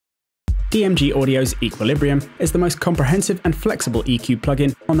DMGAudio's EQuilibrium is the most comprehensive and flexible EQ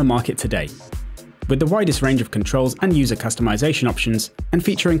plugin on the market today. With the widest range of controls and user customization options, and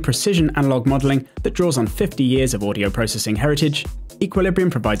featuring precision analog modeling that draws on 50 years of audio processing heritage,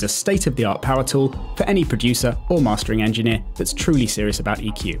 EQuilibrium provides a state-of-the-art power tool for any producer or mastering engineer that's truly serious about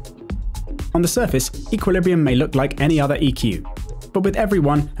EQ. On the surface, EQuilibrium may look like any other EQ, but with every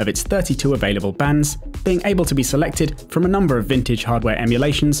one of its 32 available bands being able to be selected from a number of vintage hardware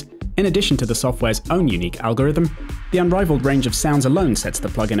emulations, in addition to the software's own unique algorithm, the unrivaled range of sounds alone sets the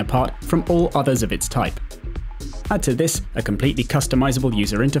plugin apart from all others of its type. Add to this a completely customizable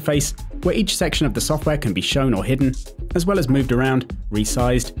user interface, where each section of the software can be shown or hidden, as well as moved around,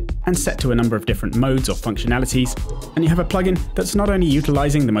 resized, and set to a number of different modes or functionalities, and you have a plugin that's not only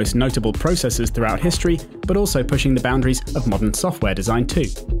utilizing the most notable processors throughout history, but also pushing the boundaries of modern software design too.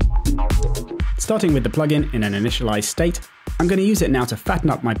 Starting with the plugin in an initialized state, I'm going to use it now to fatten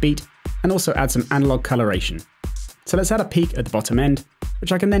up my beat and also add some analog coloration. So let's add a peak at the bottom end,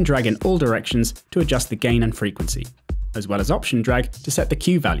 which I can then drag in all directions to adjust the gain and frequency, as well as option drag to set the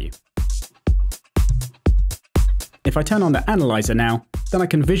Q value. If I turn on the analyzer now, then I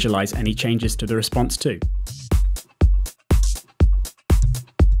can visualize any changes to the response too.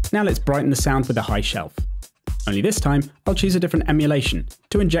 Now let's brighten the sound with a high shelf. Only this time, I'll choose a different emulation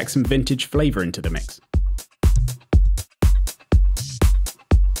to inject some vintage flavor into the mix.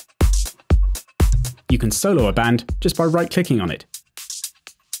 You can solo a band just by right-clicking on it,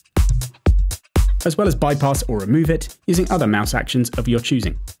 as well as bypass or remove it using other mouse actions of your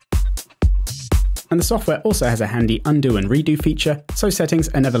choosing. And the software also has a handy undo and redo feature, so settings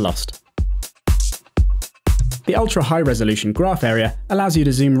are never lost. The ultra-high resolution graph area allows you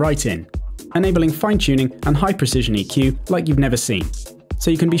to zoom right in, enabling fine-tuning and high-precision EQ like you've never seen,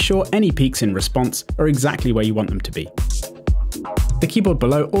 so you can be sure any peaks in response are exactly where you want them to be. The keyboard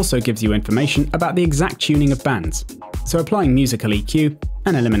below also gives you information about the exact tuning of bands, so applying musical EQ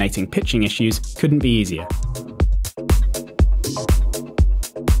and eliminating pitching issues couldn't be easier.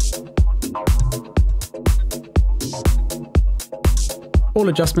 All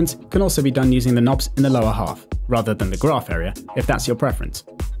adjustments can also be done using the knobs in the lower half, rather than the graph area if that's your preference,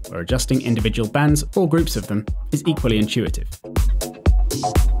 where adjusting individual bands or groups of them is equally intuitive.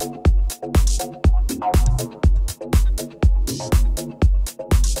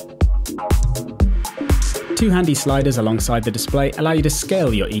 Two handy sliders alongside the display allow you to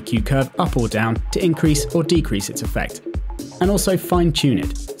scale your EQ curve up or down to increase or decrease its effect, and also fine-tune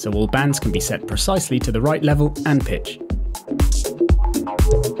it, so all bands can be set precisely to the right level and pitch.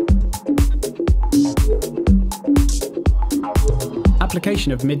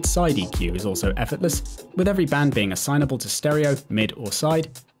 Application of MidSide EQ is also effortless, with every band being assignable to stereo, mid or side,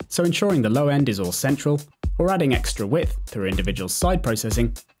 so ensuring the low end is all central, or adding extra width through individual side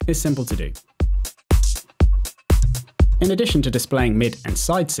processing is simple to do. In addition to displaying mid and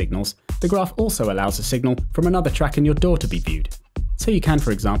side signals, the graph also allows a signal from another track in your DAW to be viewed. So you can, for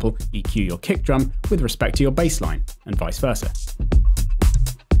example, EQ your kick drum with respect to your bass line, and vice versa.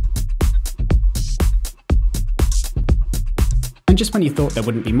 And just when you thought there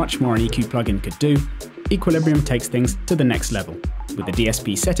wouldn't be much more an EQ plugin could do, EQuilibrium takes things to the next level, with the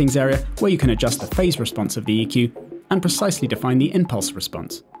DSP settings area where you can adjust the phase response of the EQ and precisely define the impulse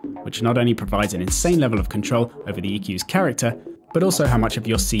response, which not only provides an insane level of control over the EQ's character, but also how much of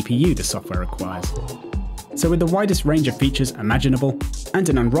your CPU the software requires. So with the widest range of features imaginable, and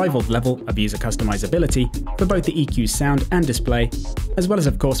an unrivaled level of user customizability for both the EQ's sound and display, as well as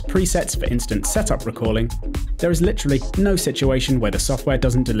of course presets for instant setup recalling, there is literally no situation where the software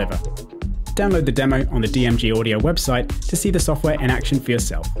doesn't deliver. Download the demo on the DMGAudio website to see the software in action for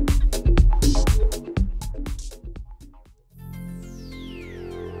yourself.